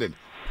 what's happening?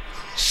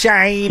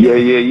 Shane.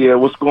 Yeah.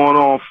 What's going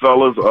on,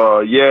 fellas?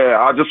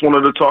 I just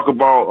wanted to talk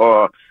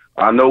about,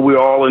 I know we're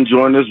all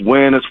enjoying this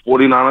win as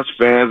 49ers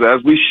fans,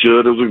 as we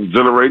should. It was an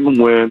exhilarating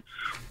win.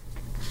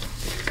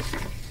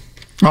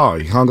 Oh,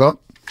 he hung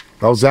up?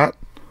 That was that?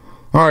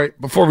 All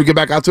right, before we get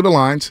back out to the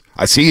lines,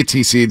 I see you,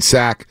 TC and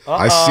Sack.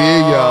 I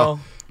see you,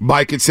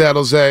 Mike and San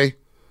Jose.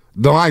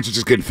 The lines are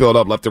just getting filled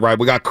up left and right.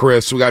 We got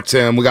Chris, we got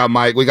Tim, we got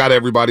Mike, we got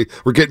everybody.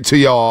 We're getting to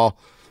y'all.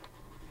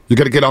 You're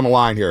going to get on the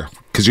line here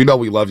because you know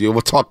we love you.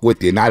 We'll talk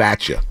with you, not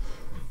at you.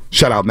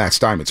 Shout out Max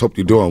Diamonds. Hope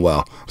you're doing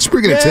well.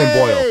 Speaking of Tim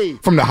Boyle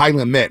from the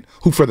Highland Mint,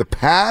 who for the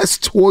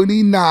past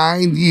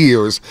 29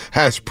 years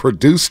has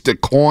produced a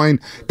coin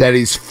that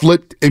he's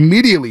flipped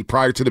immediately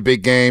prior to the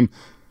big game.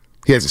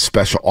 He has a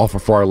special offer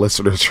for our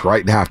listeners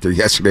right after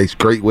yesterday's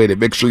great way to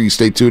make sure you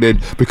stay tuned in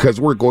because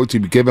we're going to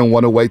be giving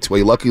one away to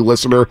a lucky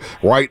listener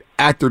right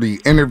after the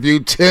interview.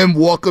 Tim,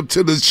 welcome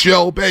to the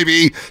show,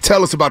 baby.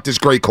 Tell us about this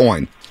great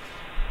coin.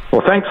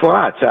 Well, thanks a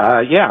lot.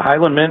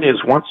 Highland Mint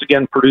is once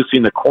again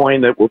producing the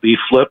coin that will be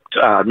flipped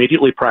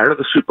immediately prior to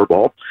the Super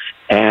Bowl.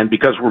 And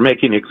because we're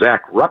making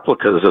exact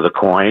replicas of the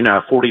coin,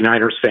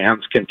 49ers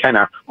fans can kind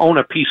of own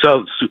a piece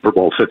of Super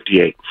Bowl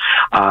 58.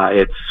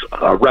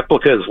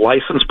 Replica is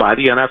licensed by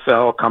the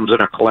NFL, comes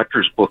in a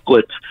collector's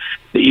booklet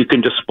that you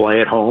can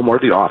display at home or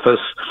the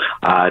office.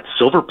 It's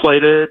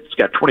silver-plated. It's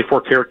got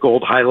 24-karat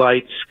gold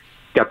highlights.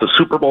 Got the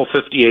Super Bowl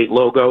 58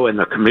 logo and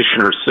the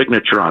commissioner's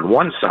signature on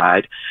one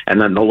side,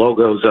 and then the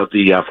logos of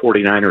the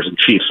 49ers and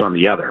Chiefs on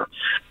the other.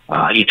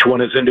 Each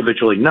one is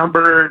individually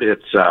numbered.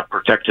 It's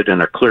protected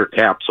in a clear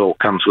capsule,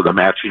 comes with a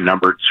matching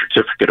numbered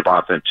certificate of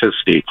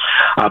authenticity.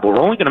 But we're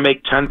only going to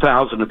make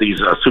 10,000 of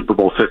these Super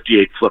Bowl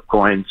 58 flip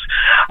coins,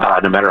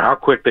 no matter how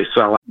quick they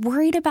sell.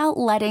 Worried about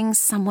letting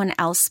someone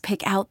else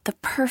pick out the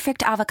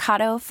perfect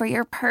avocado for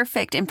your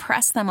perfect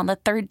impress them on the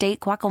third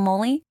date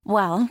guacamole?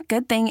 Well,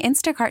 good thing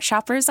Instacart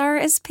shoppers are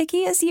as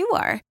picky as you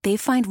are. They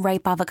find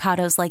ripe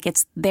avocados like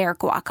it's their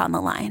guac on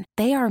the line.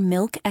 They are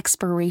milk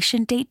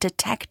expiration date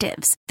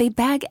detectives. They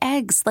bag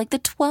eggs like the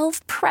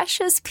 12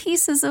 precious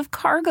pieces of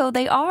cargo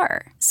they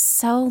are.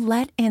 So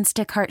let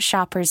Instacart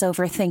shoppers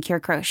overthink your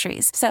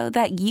groceries so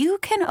that you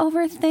can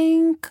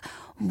overthink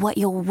what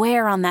you'll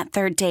wear on that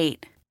third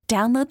date.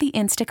 Download the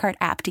Instacart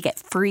app to get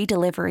free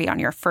delivery on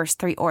your first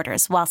 3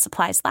 orders while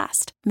supplies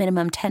last.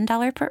 Minimum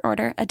 $10 per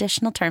order.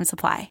 Additional terms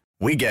apply.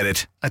 We get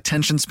it.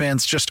 Attention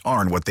spans just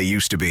aren't what they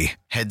used to be.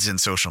 Heads in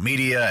social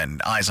media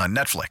and eyes on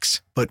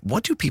Netflix. But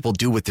what do people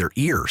do with their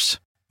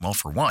ears? Well,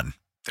 for one,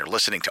 they're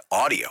listening to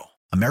audio.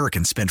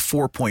 Americans spend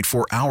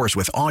 4.4 hours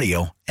with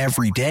audio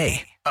every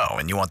day. Oh,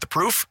 and you want the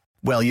proof?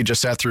 Well, you just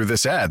sat through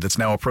this ad that's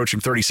now approaching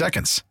 30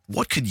 seconds.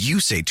 What could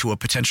you say to a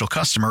potential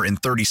customer in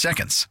 30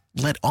 seconds?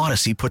 Let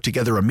Odyssey put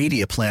together a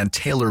media plan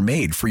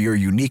tailor-made for your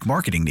unique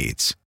marketing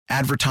needs.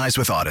 Advertise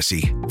with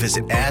Odyssey.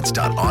 Visit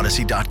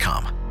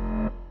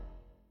ads.odyssey.com.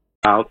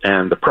 Out,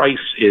 and the price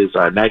is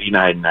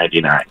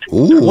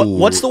 $99.99.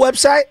 What's the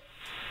website?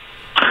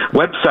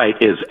 Website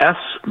is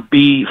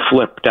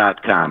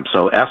sbflip.com.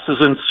 So S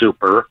is in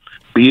super,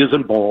 B is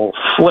in bull,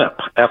 flip,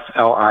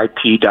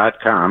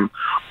 FLIP.com.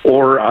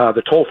 Or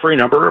the toll-free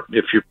number,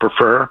 if you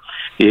prefer,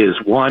 is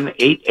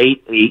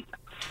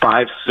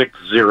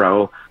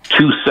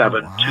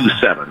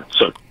 1-888-560-2727.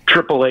 So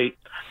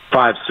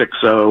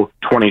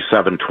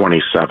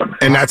 888-560-2727.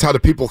 And that's how the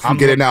people can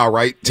get it now,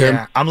 right, Tim?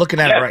 Yeah, I'm looking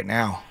at it right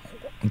now.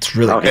 It's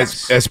really good.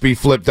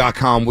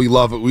 SBFlip.com. We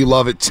love it. We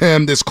love it.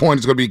 Tim, this coin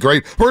is going to be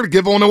great. We're going to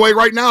give one away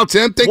right now,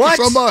 Tim. Thank you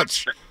so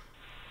much.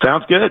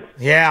 Sounds good.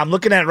 Yeah, I'm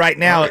looking at it right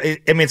now.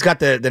 It's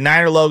got the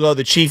Niner logo,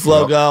 the Chief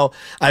logo.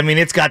 I mean,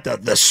 it's got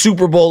the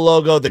Super Bowl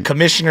logo, the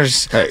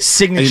commissioner's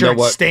signature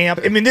stamp.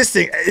 I mean, this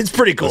thing, it's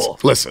pretty cool.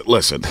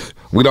 Listen.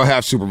 We don't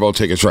have Super Bowl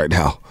tickets right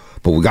now,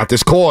 but we got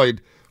this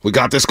coin. We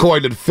got this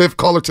coin, and the 5th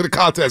caller to the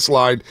contest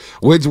line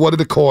wins one of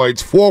the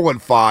coins,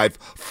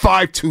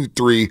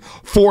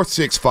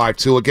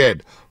 415-523-4652.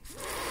 Again,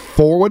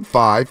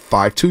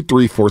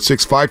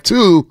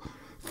 415-523-4652.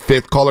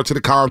 5th caller to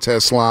the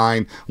contest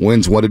line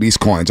wins one of these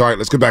coins. All right,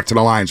 let's get back to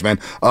the lines, man.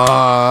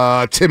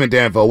 Tim and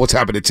Danville, what's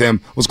happening,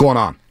 Tim? What's going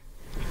on?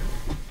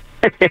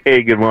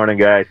 Hey, good morning,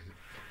 guys.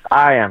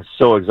 I am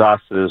so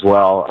exhausted as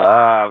well.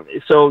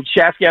 So,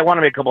 Shasky, I want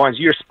to make a couple points.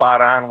 You're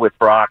spot on with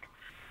Brock.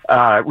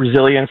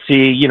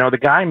 Resiliency. You know, the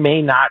guy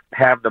may not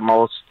have the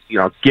most,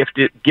 gifts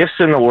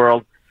in the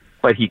world,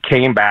 but he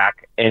came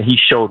back and he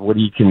showed what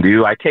he can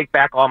do. I take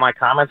back all my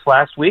comments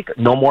last week.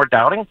 No more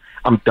doubting.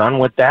 I'm done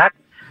with that.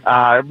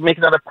 Make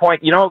another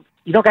point.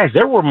 Guys,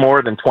 there were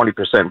more than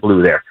 20%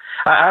 blue there.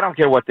 I don't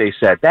care what they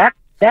said. That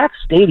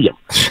stadium.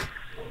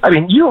 I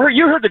mean, you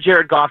heard the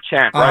Jared Goff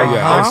chant,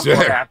 right?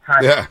 Yeah.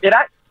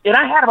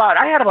 I had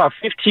about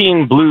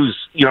 15 Blues,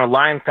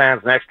 Lion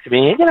fans next to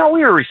me. And,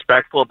 we were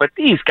respectful, but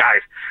these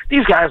guys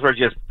were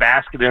just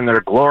basking in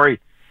their glory.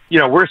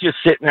 We're just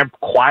sitting there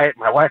quiet.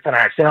 My wife and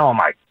I are saying, oh,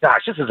 my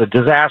gosh, this is a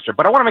disaster.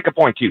 But I want to make a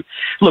point, too.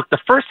 Look, the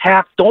first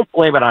half, don't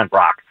blame it on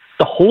Brock.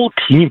 The whole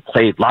team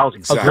played lousy.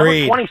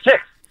 Exactly. Number 26.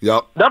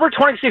 Yep. Number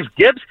 26,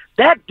 Gibbs,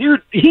 that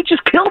dude, he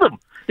just killed him.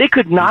 They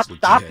could not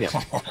stop him.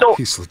 So,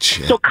 he's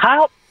legit. So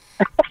Kyle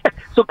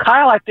So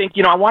Kyle, I think,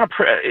 I want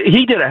to.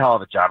 He did a hell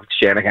of a job with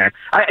Shanahan.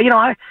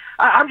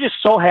 I'm just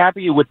so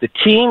happy with the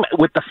team,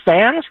 with the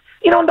fans.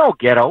 No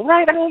ghetto,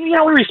 right? I mean,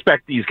 we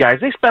respect these guys.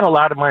 They spent a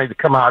lot of money to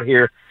come out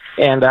here,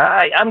 and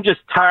I'm just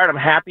tired. I'm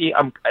happy.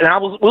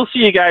 We'll see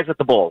you guys at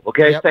the Bowl.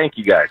 Okay, Yep. Thank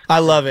you guys. I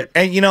love it.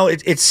 And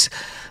it's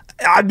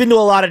I've been to a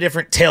lot of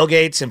different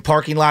tailgates and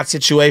parking lot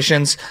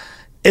situations.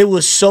 It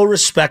was so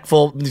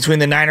respectful between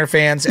the Niner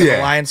fans and the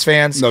Lions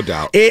fans. No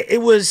doubt.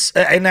 It was,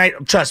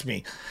 and trust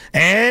me,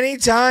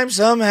 anytime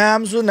something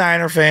happens with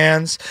Niner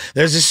fans,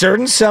 there's a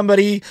certain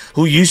somebody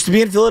who used to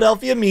be in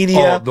Philadelphia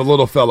media. Oh, the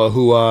little fella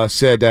who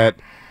said that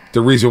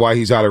the reason why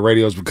he's out of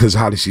radio is because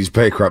Heineke's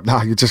bankrupt. No,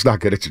 you're just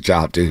not good at your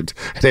job, dude.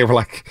 They were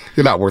like,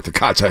 you're not worth the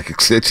contract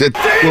extension.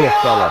 Little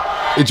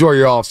fella, enjoy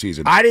your off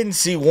season. I didn't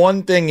see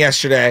one thing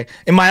yesterday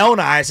in my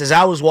own eyes as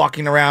I was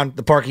walking around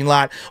the parking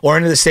lot or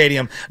into the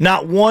stadium.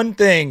 Not one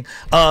thing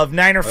of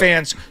Niner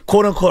fans,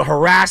 quote unquote,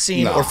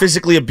 harassing or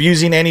physically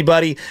abusing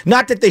anybody.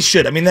 Not that they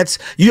should. I mean,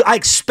 I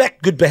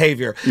expect good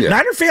behavior. Yeah.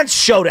 Niner fans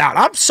showed out.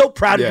 I'm so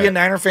proud to be a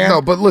Niner fan.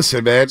 No, but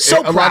listen, man,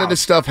 a lot of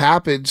this stuff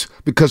happens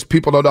because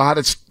people don't know how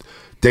to.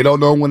 They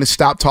don't know when to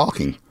stop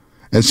talking.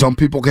 And some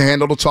people can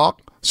handle the talk,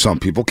 some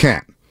people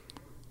can't.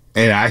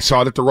 And I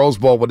saw it at the Rose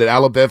Bowl when an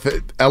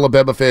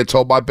Alabama fan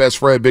told my best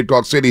friend, Big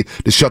Dog City,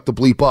 to shut the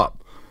bleep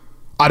up.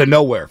 Out of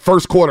nowhere.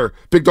 First quarter,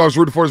 Big Dog's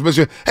rooting for his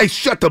mission. Hey,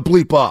 shut the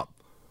bleep up.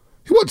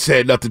 He wasn't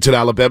saying nothing to the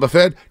Alabama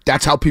fan.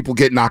 That's how people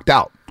get knocked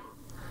out.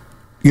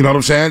 You know what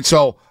I'm saying?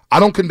 So I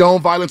don't condone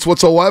violence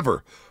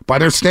whatsoever. But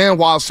I understand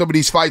why some of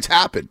these fights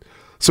happen.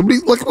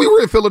 Like we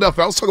were in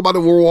Philadelphia. I was talking about the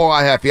World War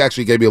I have. He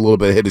actually gave me a little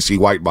bit of Hennessy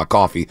White in my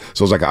coffee,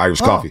 so it was like an Irish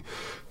coffee.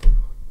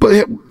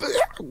 But we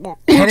were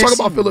talking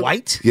about Philadelphia.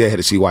 White? Yeah,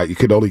 Hennessy White. You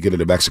could only get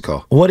it in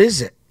Mexico. What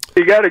is it?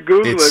 You got to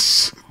Google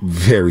It's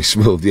very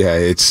smooth. Yeah,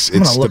 it's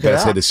the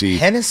best Hennessy.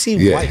 Hennessy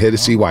White. Yeah,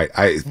 Hennessy White.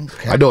 I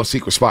know a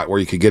secret spot where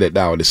you can get it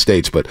now in the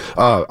States, but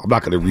I'm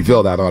not going to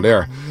reveal that on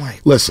air.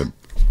 White. Listen,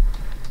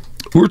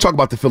 we were talking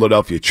about the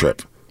Philadelphia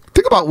trip.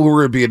 Think about when we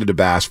were being in the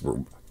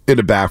bathroom,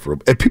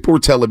 and people were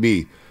telling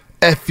me,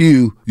 F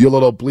you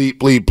little bleep,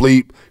 bleep,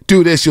 bleep.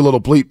 Do this, you little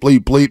bleep, bleep,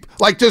 bleep.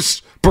 Like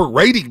just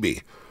berating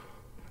me.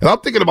 And I'm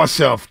thinking to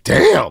myself,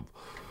 damn.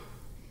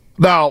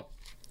 Now,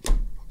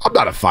 I'm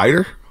not a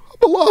fighter.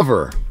 I'm a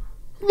lover.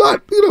 I'm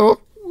not,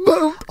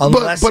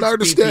 but I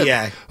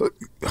understand. BPA.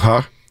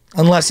 Huh?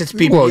 Unless it's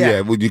BPA. Well,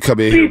 yeah, when you come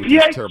in here.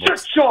 BPA,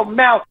 shut your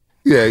mouth.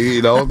 Yeah,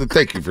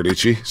 thank you,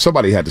 Verducci.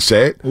 Somebody had to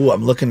say it. Ooh,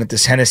 I'm looking at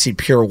this Hennessy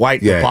Pure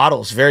White. Yeah. The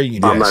bottle's very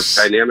unique. I'm a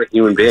dynamic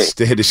human being.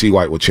 The Hennessy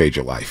White will change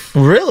your life.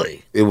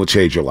 Really? It will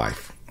change your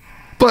life.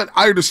 But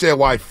I understand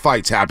why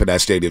fights happen at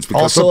stadiums.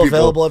 Because also some people,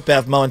 available at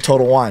Bevmo and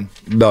Total Wine.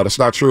 No, that's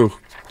not true.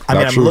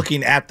 I'm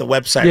looking at the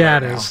website Yeah,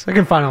 right it now. is. I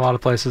can find a lot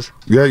of places.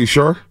 Yeah, you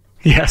sure?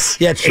 Yes.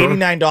 Yeah, it's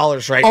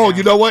 $89 right now. Oh,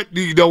 you know what?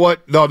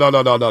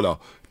 No.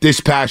 This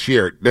past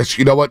year,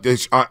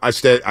 I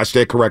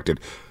stand corrected.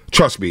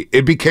 Trust me,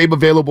 it became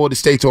available in the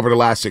States over the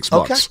last 6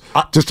 months.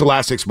 Just the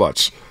last 6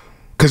 months.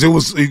 Because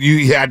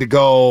you had to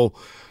go,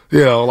 a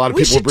lot of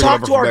We people should bring it talk over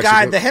to from our Mexico.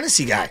 guy, the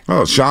Hennessy guy.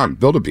 Oh, Sean,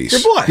 Wildebeest.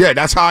 Your boy. Yeah,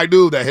 that's how I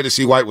knew that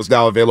Hennessy White was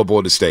now available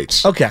in the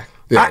States. Okay.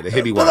 Yeah, the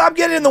Henny White. Well, I'm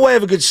getting in the way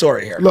of a good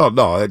story here. No,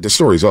 the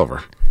story's over.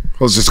 I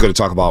was just going to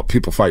talk about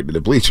people fighting in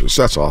the bleachers,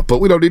 that's all. But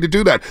we don't need to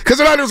do that. Because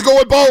the Niners are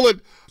going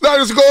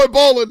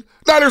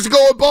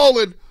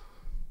bowling.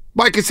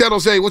 Mike in San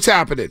Jose, what's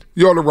happening?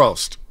 You're on the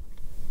roast.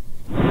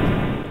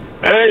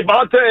 Hey,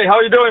 Bonta, how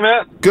you doing,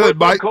 man? Good,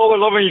 Mike. Caller,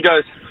 loving you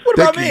guys.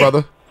 Thank you,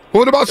 brother.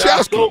 What about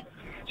Shasky?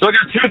 So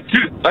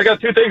I got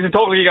two things to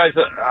talk to you guys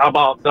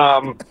about.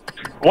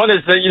 One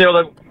is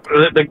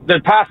that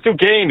the past two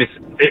games,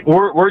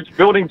 we're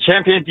building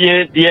champion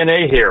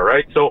DNA here,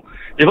 right? So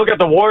you look at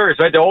the Warriors,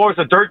 right? They're always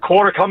a third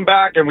quarter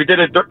comeback, and we did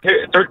a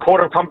third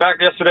quarter comeback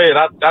yesterday, and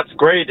that's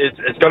great.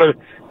 It's going to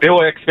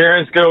build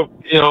experience, build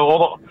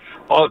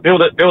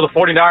the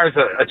 49ers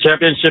a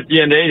championship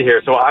DNA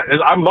here. So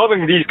I'm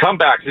loving these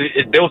comebacks.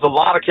 It builds a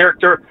lot of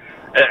character,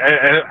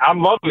 and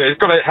I'm loving it. It's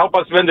going to help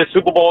us win the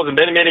Super Bowls and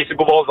many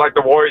Super Bowls like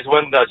the Warriors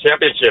win the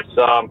championships.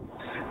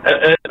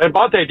 And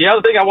Bonta, the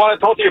other thing I want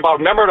to talk to you about,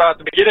 remember at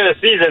the beginning of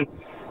the season,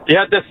 you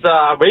had this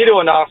radio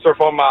announcer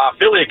from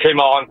Philly came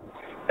on,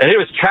 and he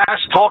was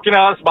trash talking to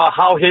us about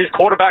how his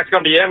quarterback's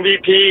going to be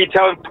MVP,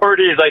 telling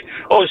Purdy he's like,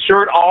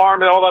 short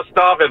arm and all that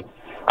stuff. And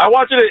I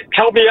want you to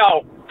help me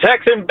out.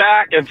 Text him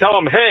back and tell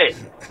him, hey,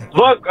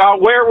 look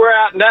where we're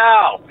at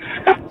now.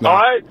 No.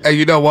 All right? Hey,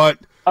 you know what?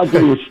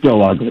 Ugly was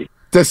still ugly.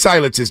 The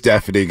silence is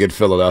deafening in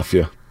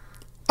Philadelphia.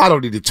 I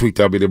don't need to tweet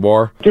them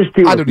anymore. Just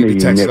deal I don't with need me,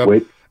 to text them.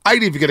 nitwit. I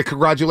didn't even get a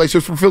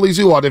congratulations from Philly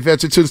Zoo on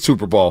advancing to the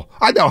Super Bowl.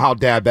 I know how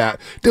damn bad.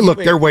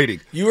 They're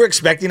waiting. You were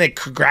expecting a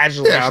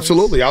congratulations? Yeah,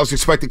 absolutely. I was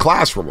expecting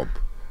class from them.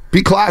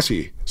 Be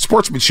classy.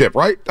 Sportsmanship,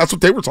 right? That's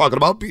what they were talking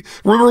about.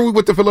 Remember we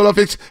went to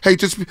Philadelphia? Hey,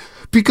 just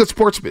be good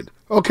sportsmen.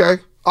 Okay.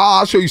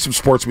 I'll show you some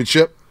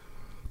sportsmanship.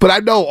 But I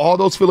know all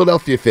those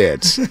Philadelphia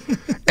fans,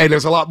 and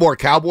there's a lot more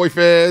Cowboy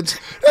fans.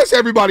 That's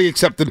everybody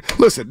except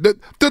listen,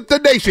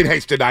 the nation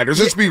hates the Niners.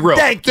 Let's be real.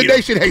 The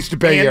nation hates the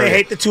Bay Area. And they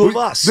hate the two of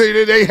us. They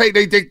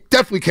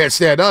definitely can't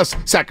stand us.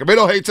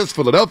 Sacramento hates us.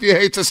 Philadelphia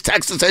hates us.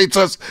 Texas hates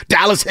us.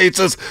 Dallas hates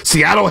us.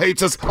 Seattle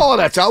hates us. All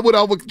that. I went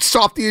out with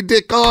Softy and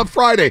Dick on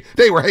Friday.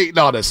 They were hating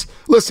on us.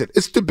 Listen,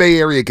 it's the Bay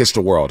Area against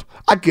the world.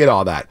 I get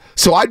all that.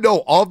 So I know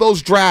all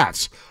those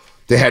drafts.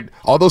 They had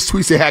all those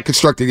tweets they had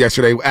constructed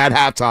yesterday at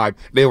halftime.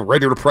 They were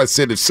ready to press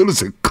in. As soon as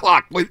the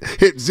clock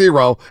hit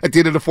 0 at the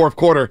end of the fourth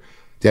quarter,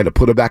 they had to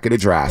put them back in the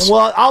drafts.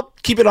 Well, I'll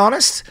keep it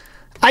honest.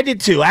 I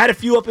did too. I had a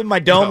few up in my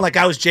dome, like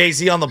I was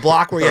Jay-Z on the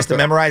block where he has to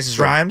memorize his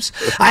rhymes.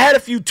 I had a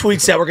few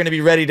tweets that were going to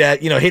be ready to,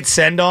 hit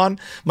send on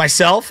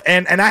myself,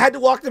 and I had to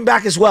walk them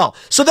back as well.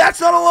 So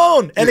that's not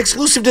alone and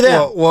exclusive to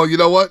them. Well, you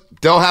know what?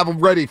 They'll have them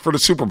ready for the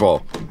Super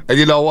Bowl. And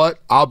you know what?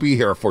 I'll be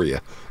here for you.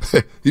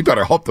 You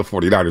better hope the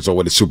 49ers will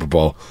win the Super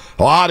Bowl.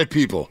 A lot of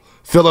people.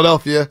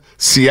 Philadelphia,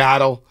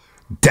 Seattle,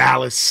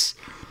 Dallas,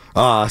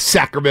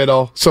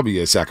 Sacramento. Some of you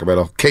in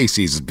Sacramento.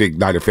 Casey's a big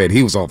Niner fan.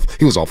 He was on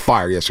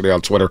fire yesterday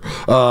on Twitter.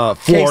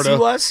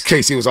 Florida.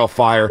 Casey was on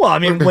fire. Well, I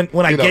mean,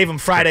 when I gave him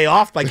Friday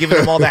off by giving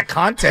him all that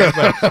content,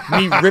 but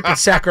me ripping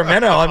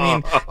Sacramento, I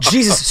mean,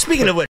 Jesus,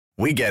 speaking of which.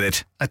 We get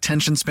it.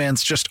 Attention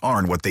spans just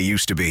aren't what they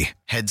used to be.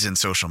 Heads in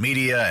social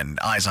media and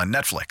eyes on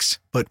Netflix.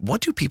 But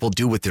what do people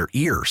do with their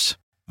ears?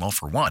 Well,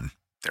 for one,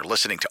 they're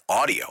listening to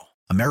audio.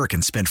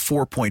 Americans spend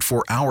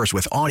 4.4 hours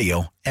with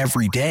audio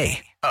every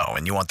day. Oh,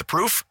 and you want the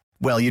proof?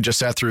 Well, you just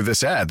sat through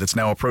this ad that's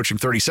now approaching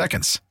 30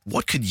 seconds.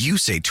 What could you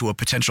say to a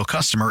potential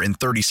customer in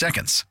 30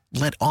 seconds?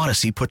 Let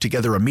Odyssey put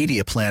together a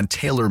media plan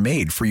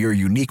tailor-made for your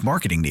unique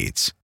marketing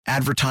needs.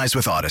 Advertise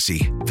with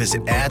Odyssey.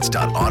 Visit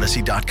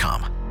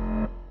ads.odyssey.com.